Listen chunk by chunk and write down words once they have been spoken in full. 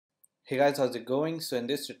Hey guys, how's it going? So in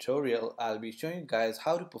this tutorial, I'll be showing you guys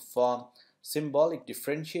how to perform symbolic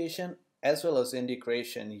differentiation as well as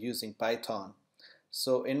integration using Python.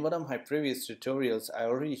 So in one of my previous tutorials, I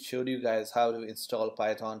already showed you guys how to install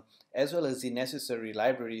Python as well as the necessary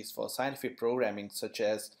libraries for scientific programming such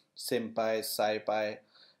as SymPy, SciPy,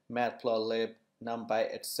 Matplotlib,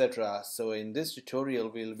 NumPy, etc. So in this tutorial,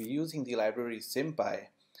 we'll be using the library SymPy,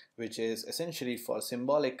 which is essentially for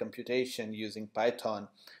symbolic computation using Python,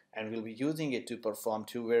 and we'll be using it to perform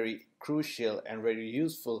two very crucial and very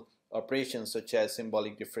useful operations such as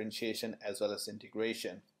symbolic differentiation as well as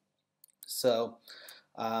integration. So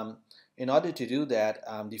in order to do that,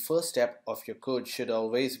 the first step of your code should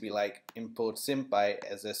always be like import SymPy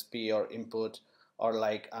as SP or import or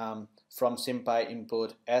like from SymPy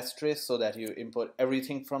import asterisk, so that you import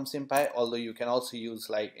everything from SymPy, although you can also use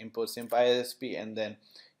like import SymPy as SP and then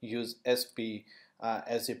use SP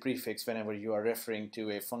as a prefix whenever you are referring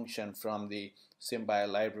to a function from the SymPy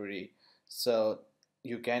library. So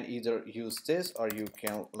you can either use this or you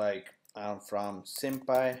can like from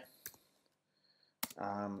SymPy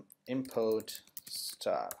import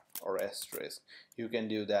star or asterisk. You can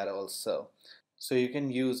do that also. So you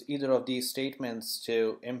can use either of these statements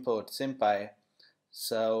to import SymPy.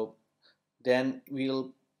 So then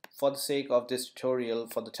we'll, for the sake of this tutorial,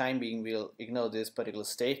 for the time being, we'll ignore this particular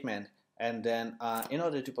statement. And then in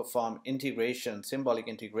order to perform integration, symbolic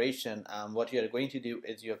integration, what you are going to do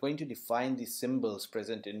is you are going to define the symbols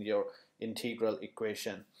present in your integral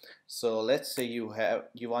equation. So let's say you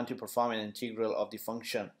want to perform an integral of the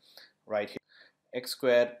function right here, x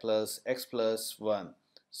squared plus x plus 1.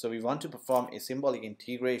 So we want to perform a symbolic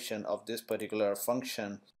integration of this particular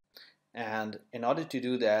function, and in order to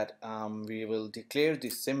do that, we will declare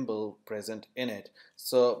the symbol present in it.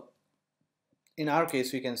 So in our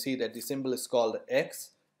case, we can see that the symbol is called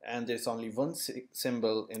x, and there's only one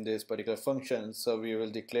symbol in this particular function. So we will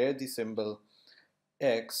declare the symbol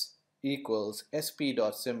x equals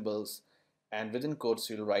sp.symbols, and within quotes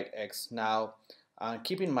we'll write x. Now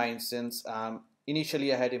keep in mind, since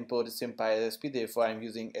initially I had imported SymPy as SP, therefore I'm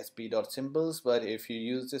using sp.symbols, but if you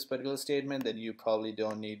use this particular statement, then you probably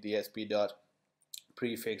don't need the sp.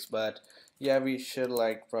 prefix. But yeah, we should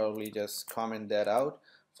like probably just comment that out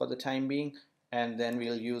for the time being, and then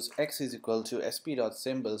we'll use x is equal to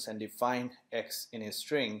sp.symbols and define x in a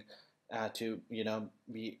string to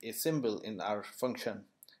be a symbol in our function.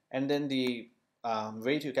 And then the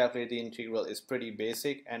way to calculate the integral is pretty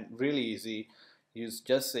basic and really easy. Use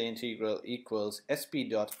just the integral equals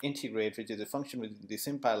sp.integrate, which is a function within the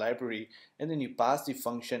SymPy library, and then you pass the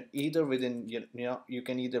function either within, you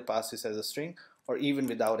can either pass this as a string or even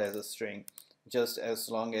without as a string, just as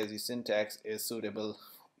long as the syntax is suitable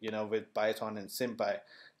with Python and SymPy.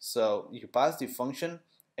 So you pass the function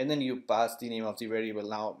and then you pass the name of the variable.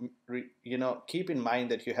 Now keep in mind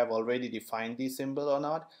that you have already defined the symbol or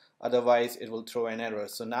not, otherwise it will throw an error.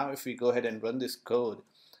 So now if we go ahead and run this code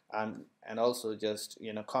and also just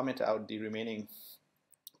comment out the remaining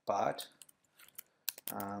part,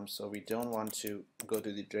 so we don't want to go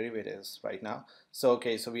to the derivatives right now. So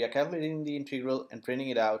okay, so we are calculating the integral and printing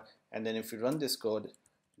it out, and then if we run this code,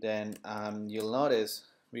 then you'll notice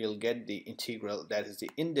we'll get the integral, that is the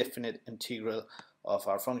indefinite integral of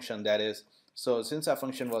our function. That is, so since our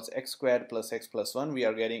function was x squared plus x plus 1, we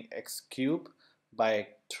are getting x cubed by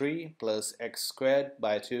 3 plus x squared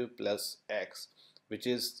by 2 plus x, which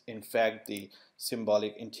is in fact the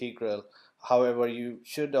symbolic integral. However, you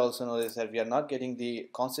should also notice that we are not getting the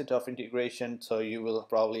constant of integration, so you will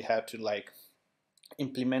probably have to like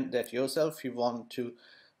implement that yourself if you want to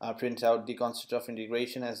print out the constant of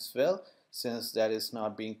integration as well, since that is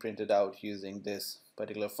not being printed out using this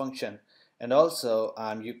particular function. And also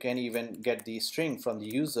you can even get the string from the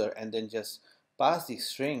user and then just pass the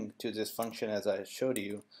string to this function as I showed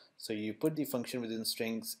you. So you put the function within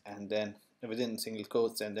strings and then within single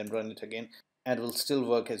quotes and then run it again, and it will still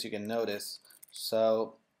work, as you can notice.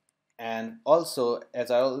 So, and also as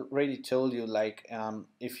I already told you, like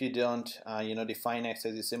if you don't define x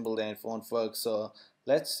as a symbol, then it won't work. So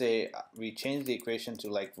let's say we change the equation to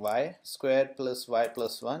like y squared plus y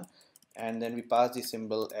plus 1, and then we pass the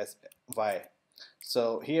symbol as y.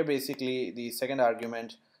 So here basically the second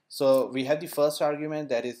argument, so we have the first argument,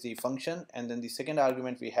 that is the function, and then the second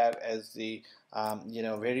argument we have as the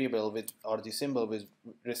variable with, or the symbol with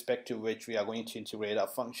respect to which we are going to integrate our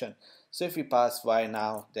function. So if we pass y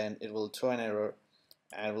now, then it will throw an error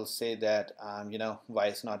and it will say that y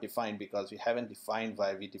is not defined because we haven't defined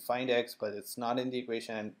y. We defined x, but it's not in the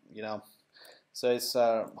equation, so it's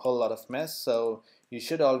a whole lot of mess. So you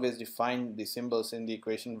should always define the symbols in the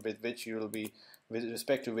equation with which you will be, with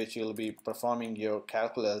respect to which you will be performing your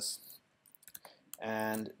calculus.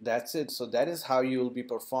 and that's it. So that is how you will be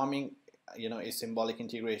performing a symbolic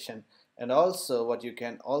integration. And also what you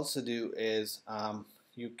can also do is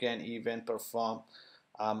you can even perform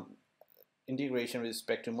integration with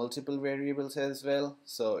respect to multiple variables as well.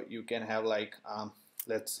 So you can have like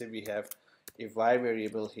let's say we have a y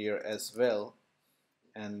variable here as well,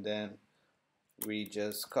 and then we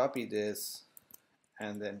just copy this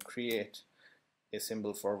and then create a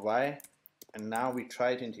symbol for y, and now we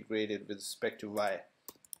try to integrate it with respect to y.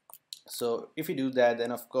 So if we do that,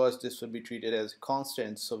 then of course this will be treated as a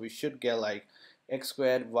constant, so we should get like x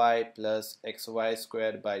squared y plus xy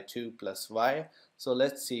squared by 2 plus y. So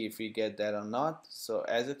let's see if we get that or not. So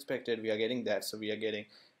as expected, we are getting that. So we are getting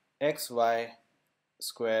xy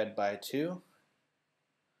squared by 2,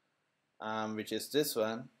 which is this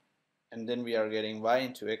one, and then we are getting y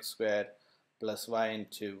into x squared plus y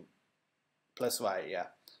into plus y. Yeah,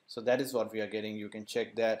 so that is what we are getting. You can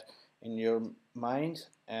check that in your mind.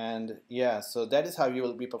 And yeah, so that is how you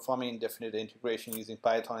will be performing indefinite integration using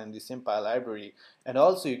Python and the SymPy library. And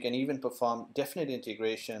also you can even perform definite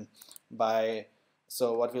integration by,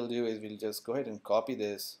 so what we'll do is we'll just go ahead and copy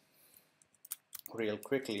this real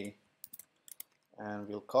quickly, and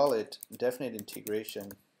we'll call it definite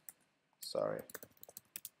integration. Sorry.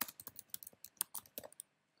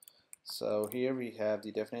 So here we have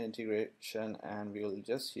the definite integration, and we'll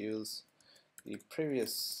just use the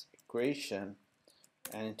previous equation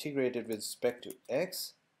and integrate it with respect to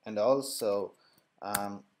x. And also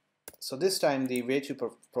so this time the way to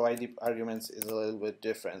provide the arguments is a little bit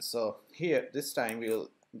different. So here this time we'll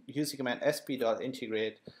use the command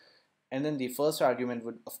sp.integrate, and then the first argument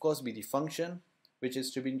would of course be the function which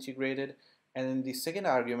is to be integrated, and then the second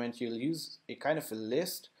argument you'll use a kind of a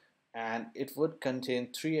list, and it would contain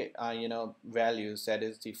three values. That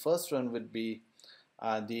is, the first one would be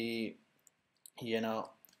the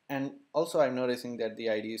and also I'm noticing that the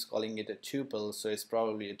ID is calling it a tuple, so it's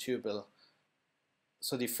probably a tuple.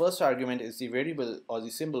 So the first argument is the variable or the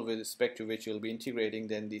symbol with respect to which you'll be integrating.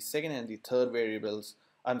 Then the second and the third variables,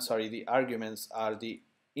 the arguments are the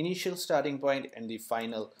initial starting point and the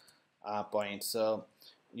final point. So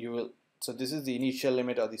this is the initial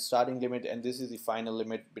limit or the starting limit, and this is the final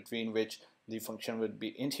limit between which the function would be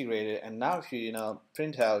integrated. And now if you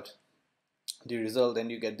print out the result, then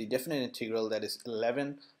you get the definite integral, that is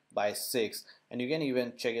 11 by 6, and you can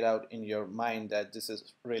even check it out in your mind that this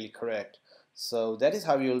is really correct. So that is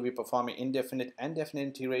how you will be performing indefinite and definite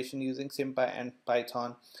integration using SymPy and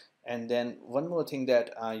Python. And then one more thing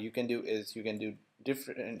that you can do is you can do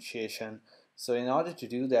differentiation. So in order to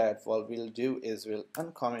do that, what we'll do is we'll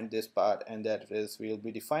uncomment this part, and that is we'll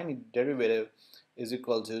be defining derivative is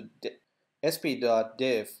equal to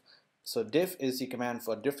sp.diff. So diff is the command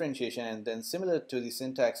for differentiation, and then similar to the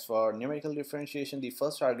syntax for numerical differentiation, the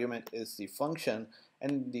first argument is the function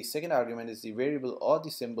and the second argument is the variable or the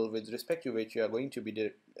symbol with respect to which you are going to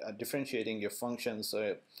be differentiating your function.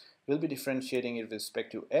 So we'll be differentiating it with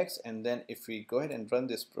respect to x, and then if we go ahead and run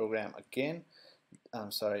this program again,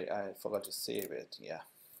 I'm sorry, I forgot to save it. Yeah,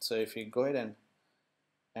 so if we go ahead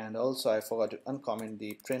and also I forgot to uncomment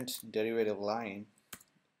the print derivative line.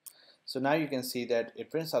 So now you can see that it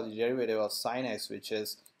prints out the derivative of sine x, which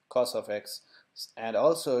is cos of x. And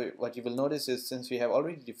also what you will notice is, since we have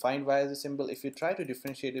already defined y as a symbol, if you try to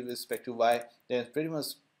differentiate it with respect to y, then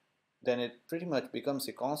it pretty much becomes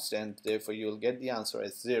a constant. Therefore you will get the answer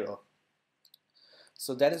as 0.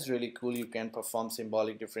 So that is really cool. You can perform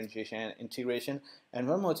symbolic differentiation and integration. And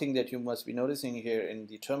one more thing that you must be noticing here in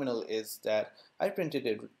the terminal is that I printed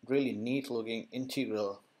a really neat looking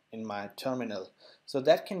integral in my terminal. So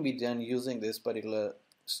that can be done using this particular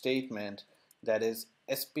statement, that is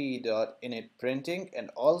sp.init printing, and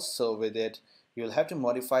also with it you'll have to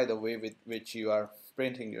modify the way with which you are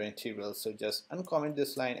printing your integral. So just uncomment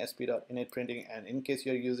this line sp.init printing, and in case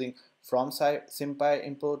you're using from SymPy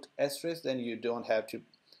import asterisk, then you don't have to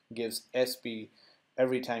give sp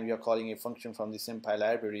every time you're calling a function from the SymPy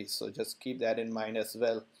library. So just keep that in mind as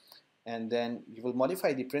well. And then you will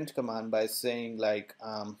modify the print command by saying like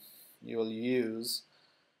you will use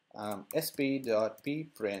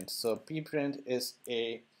sp.pprint. So pprint is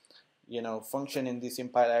a function in the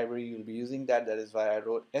SymPy library. You'll be using that. That is why I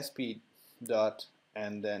wrote sp dot,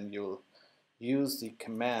 and then you'll use the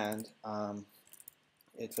command.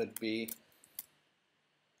 It would be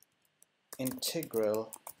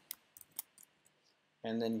integral,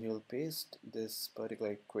 and then you'll paste this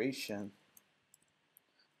particular equation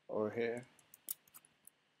over here.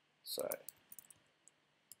 Sorry.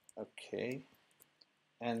 Okay.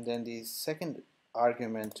 And then the second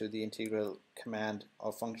argument to the integral command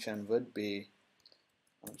or function would be,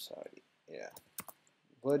 I'm sorry, yeah,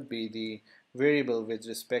 would be the variable with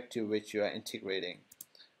respect to which you are integrating.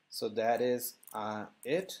 So that is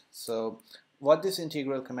it. So what this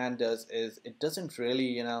integral command does is it doesn't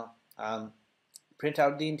really print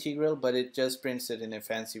out the integral, but it just prints it in a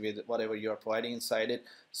fancy way, whatever you are providing inside it.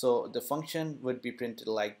 So the function would be printed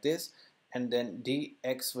like this, and then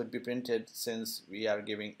dx would be printed since we are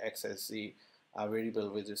giving x as the variable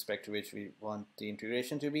with respect to which we want the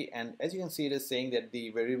integration to be. And as you can see, it is saying that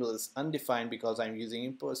the variable is undefined because I'm using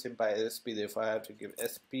import SymPy SP, therefore I have to give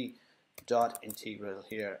sp dot integral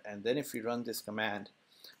here. And then if we run this command,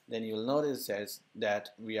 then you'll notice that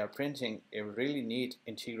we are printing a really neat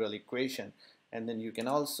integral equation. And then you can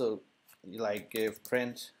also like give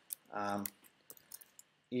print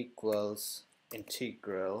equals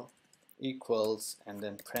integral equals and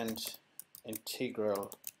then print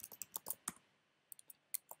integral,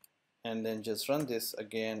 and then just run this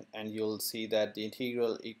again, and you'll see that the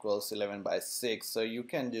integral equals 11/6. So you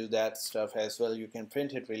can do that stuff as well. You can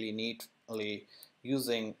print it really neatly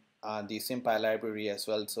using the SymPy library as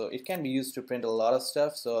well. So it can be used to print a lot of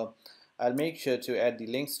stuff. So I'll make sure to add the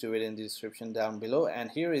links to it in the description down below.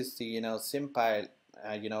 And here is the SymPy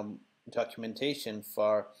documentation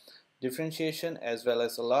for differentiation as well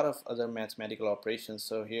as a lot of other mathematical operations.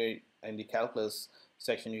 So here in the calculus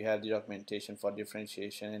section you have the documentation for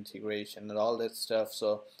differentiation, integration, and all that stuff.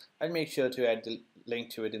 So I'll make sure to add the link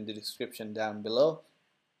to it in the description down below.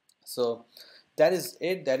 So that is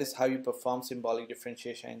it. That is how you perform symbolic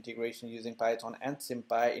differentiation and integration using Python and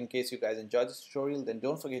SymPy. In case you guys enjoyed this tutorial, then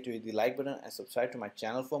don't forget to hit the like button and subscribe to my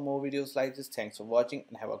channel for more videos like this. Thanks for watching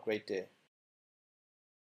and have a great day.